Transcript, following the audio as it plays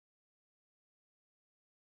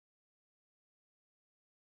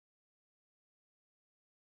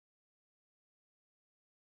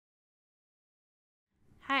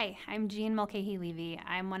Hi, I'm Jean Mulcahy-Levy.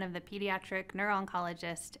 I'm one of the pediatric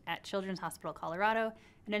neuro-oncologists at Children's Hospital Col-orado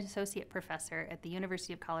and an associate professor at the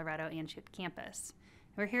University of Colorado Anschutz campus.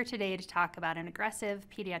 We're here today to talk about an aggressive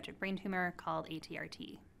pediatric brain tumor called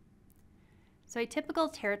ATRT. So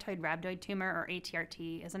atypical teratoid rhabdoid tumor, or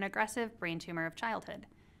ATRT, is an aggressive brain tumor of childhood.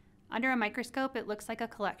 Under a microscope, it looks like a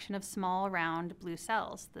collection of small, round, blue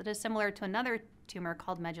cells that is similar to another tumor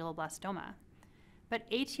called medulloblastoma. But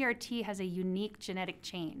ATRT has a unique genetic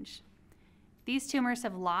change. These tumors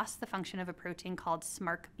have lost the function of a protein called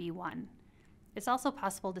SMARCB1. It's also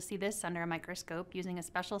possible to see this under a microscope using a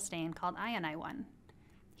special stain called INI1.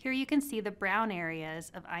 Here you can see the brown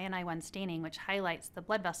areas of INI1 staining, which highlights the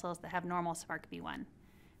blood vessels that have normal SMARCB1.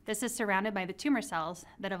 This is surrounded by the tumor cells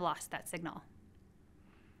that have lost that signal.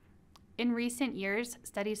 In recent years,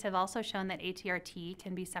 studies have also shown that ATRT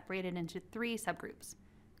can be separated into three subgroups: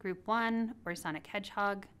 Group 1, or sonic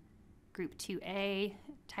hedgehog, Group 2A,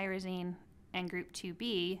 tyrosine, and Group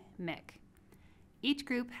 2B, MYC. Each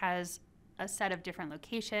group has a set of different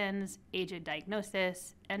locations, age of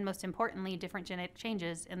diagnosis, and most importantly, different genetic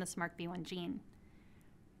changes in the SMARCB1 gene.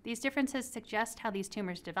 These differences suggest how these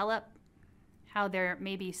tumors develop, how there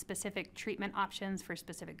may be specific treatment options for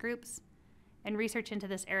specific groups, and research into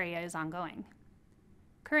this area is ongoing.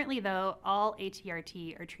 Currently, though, all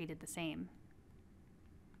ATRT are treated the same.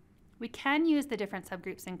 We can use the different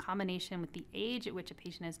subgroups in combination with the age at which a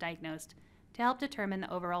patient is diagnosed to help determine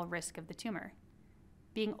the overall risk of the tumor.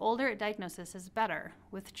 Being older at diagnosis is better,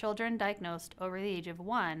 with children diagnosed over the age of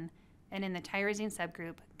 1 and in the tyrosine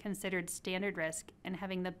subgroup considered standard risk and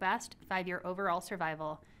having the best 5-year overall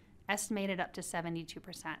survival, estimated up to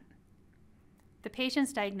 72%. The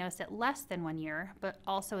patients diagnosed at less than 1 year, but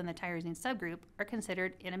also in the tyrosine subgroup, are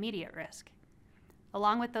considered intermediate risk,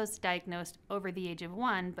 along with those diagnosed over the age of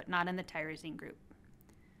 1, but not in the tyrosine group.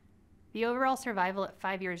 The overall survival at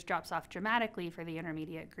 5 years drops off dramatically for the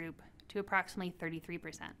intermediate group to approximately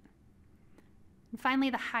 33%. And finally,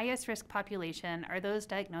 the highest risk population are those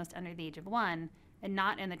diagnosed under the age of 1 and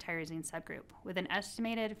not in the tyrosine subgroup, with an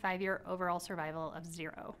estimated 5-year overall survival of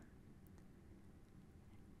 0.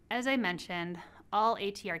 As I mentioned, all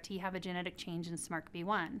ATRT have a genetic change in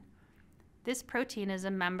SMARCB1. This protein is a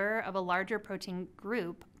member of a larger protein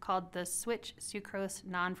group called the switch sucrose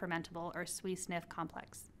non-fermentable, or SWI/SNF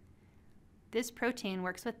complex. This protein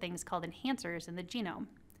works with things called enhancers in the genome.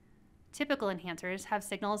 Typical enhancers have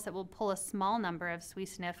signals that will pull a small number of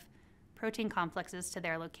SWI/SNF protein complexes to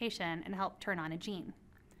their location and help turn on a gene.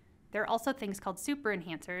 There are also things called super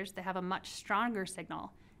enhancers that have a much stronger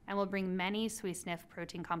signal and will bring many SWI/SNF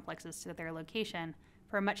protein complexes to their location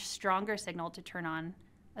for a much stronger signal to turn on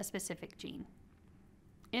a specific gene.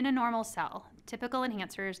 In a normal cell, typical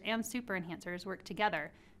enhancers and super enhancers work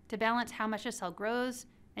together to balance how much a cell grows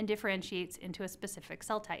and differentiates into a specific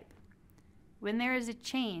cell type. When there is a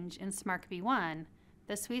change in SMARCB1,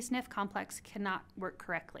 the SWI/SNF complex cannot work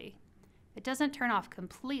correctly. It doesn't turn off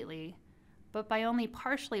completely, but by only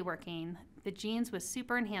partially working, the genes with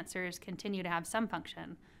super enhancers continue to have some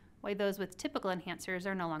function, while those with typical enhancers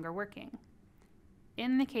are no longer working.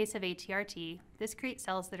 In the case of ATRT, this creates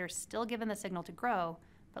cells that are still given the signal to grow,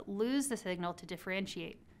 but lose the signal to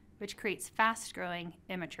differentiate, which creates fast-growing,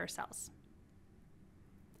 immature cells.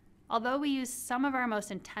 Although we use some of our most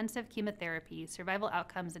intensive chemotherapy, survival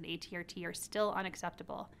outcomes in ATRT are still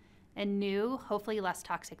unacceptable, and new, hopefully less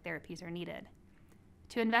toxic therapies are needed.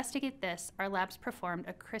 To investigate this, our labs performed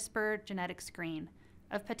a CRISPR genetic screen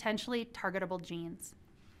of potentially targetable genes.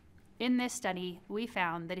 In this study, we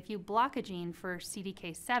found that if you block a gene for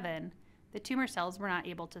CDK7, the tumor cells were not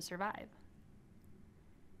able to survive.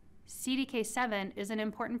 CDK7 is an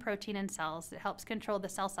important protein in cells that helps control the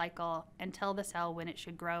cell cycle and tell the cell when it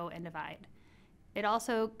should grow and divide. It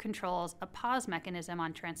also controls a pause mechanism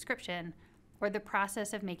on transcription, or the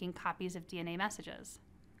process of making copies of DNA messages.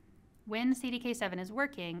 When CDK7 is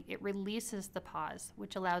working, it releases the pause,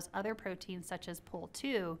 which allows other proteins such as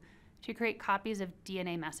POL2 to create copies of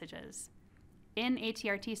DNA messages. In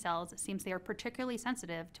ATRT cells, it seems they are particularly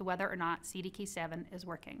sensitive to whether or not CDK7 is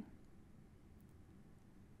working.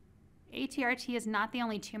 ATRT is not the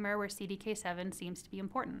only tumor where CDK7 seems to be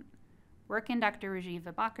important. Work in Dr. Rajiv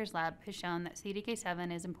Vibhakar's lab has shown that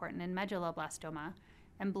CDK7 is important in medulloblastoma,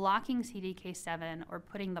 and blocking CDK7, or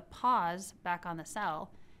putting the pause back on the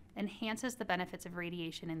cell, enhances the benefits of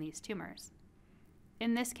radiation in these tumors.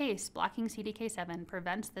 In this case, blocking CDK7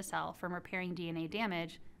 prevents the cell from repairing DNA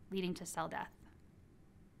damage, leading to cell death.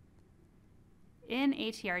 In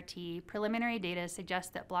ATRT, preliminary data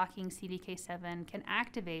suggest that blocking CDK7 can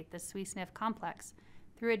activate the SWI/SNF complex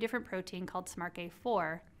through a different protein called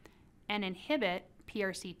SMARCA4 and inhibit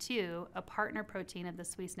PRC2, a partner protein of the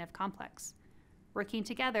SWI/SNF complex. Working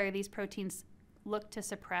together, these proteins look to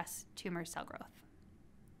suppress tumor cell growth.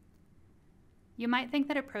 You might think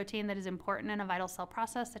that a protein that is important in a vital cell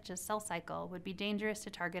process such as cell cycle would be dangerous to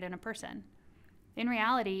target in a person. In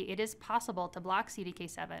reality, it is possible to block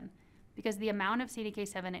CDK7 because the amount of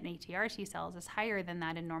CDK7 in ATRT cells is higher than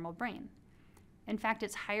that in normal brain. In fact,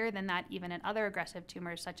 it's higher than that even in other aggressive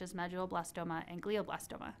tumors such as medulloblastoma and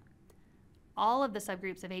glioblastoma. All of the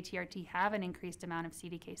subgroups of ATRT have an increased amount of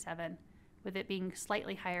CDK7, with it being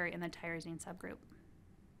slightly higher in the tyrosine subgroup.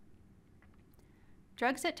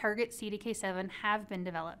 Drugs that target CDK7 have been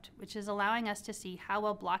developed, which is allowing us to see how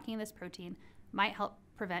well blocking this protein might help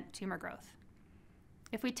prevent tumor growth.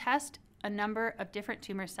 If we test a number of different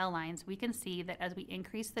tumor cell lines, we can see that as we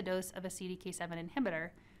increase the dose of a CDK7 inhibitor,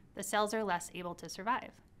 the cells are less able to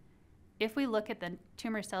survive. If we look at the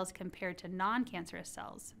tumor cells compared to non-cancerous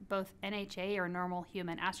cells, both NHA or normal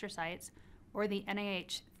human astrocytes or the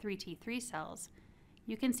NIH3T3 cells,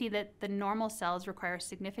 you can see that the normal cells require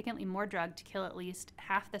significantly more drug to kill at least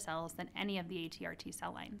half the cells than any of the ATRT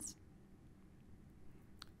cell lines.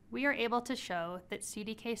 We are able to show that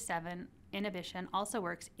CDK7 inhibition also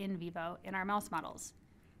works in vivo in our mouse models.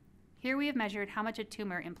 Here we have measured how much a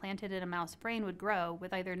tumor implanted in a mouse brain would grow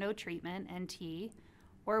with either no treatment, NT,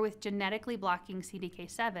 or with genetically blocking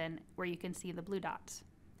CDK7, where you can see the blue dots.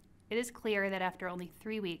 It is clear that after only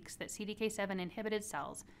 3 weeks that CDK7 inhibited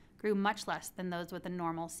cells grew much less than those with a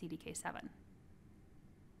normal CDK7.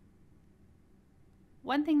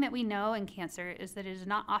 One thing that we know in cancer is that it is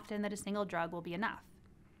not often that a single drug will be enough.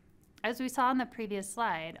 As we saw in the previous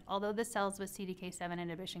slide, although the cells with CDK7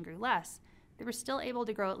 inhibition grew less, they were still able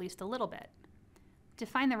to grow at least a little bit. To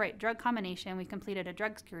find the right drug combination, we completed a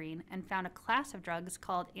drug screen and found a class of drugs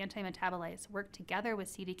called antimetabolites work together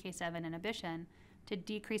with CDK7 inhibition to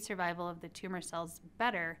decrease survival of the tumor cells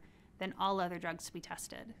better than all other drugs we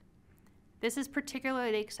tested. This is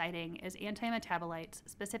particularly exciting as antimetabolites,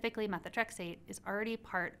 specifically methotrexate, is already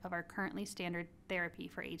part of our currently standard therapy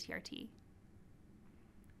for ATRT.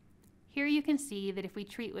 Here you can see that if we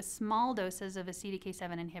treat with small doses of a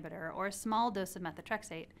CDK7 inhibitor or a small dose of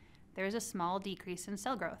methotrexate, there is a small decrease in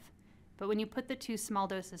cell growth. But when you put the two small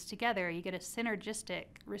doses together, you get a synergistic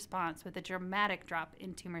response with a dramatic drop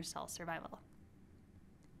in tumor cell survival.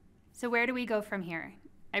 So where do we go from here?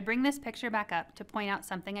 I bring this picture back up to point out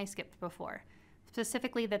something I skipped before,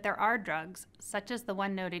 specifically that there are drugs, such as the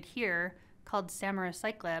one noted here called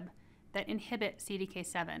samuraciclib, that inhibit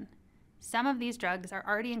CDK7. Some of these drugs are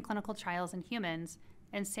already in clinical trials in humans,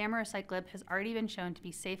 and samuraciclib has already been shown to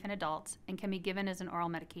be safe in adults and can be given as an oral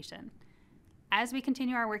medication. As we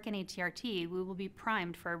continue our work in ATRT, we will be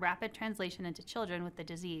primed for a rapid translation into children with the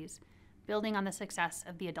disease, building on the success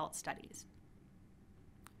of the adult studies.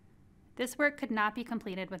 This work could not be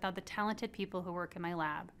completed without the talented people who work in my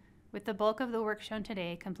lab, with the bulk of the work shown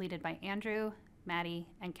today completed by Andrew, Maddie,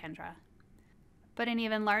 and Kendra. But an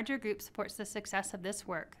even larger group supports the success of this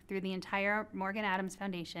work through the entire Morgan Adams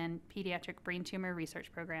Foundation Pediatric Brain Tumor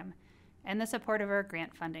Research Program and the support of our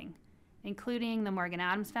grant funding, including the Morgan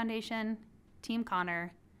Adams Foundation, Team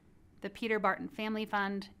Connor, the Peter Barton Family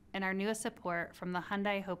Fund, and our newest support from the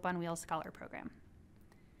Hyundai Hope on Wheels Scholar Program.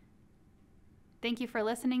 Thank you for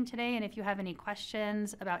listening today, and if you have any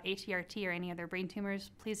questions about ATRT or any other brain tumors,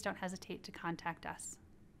 please don't hesitate to contact us.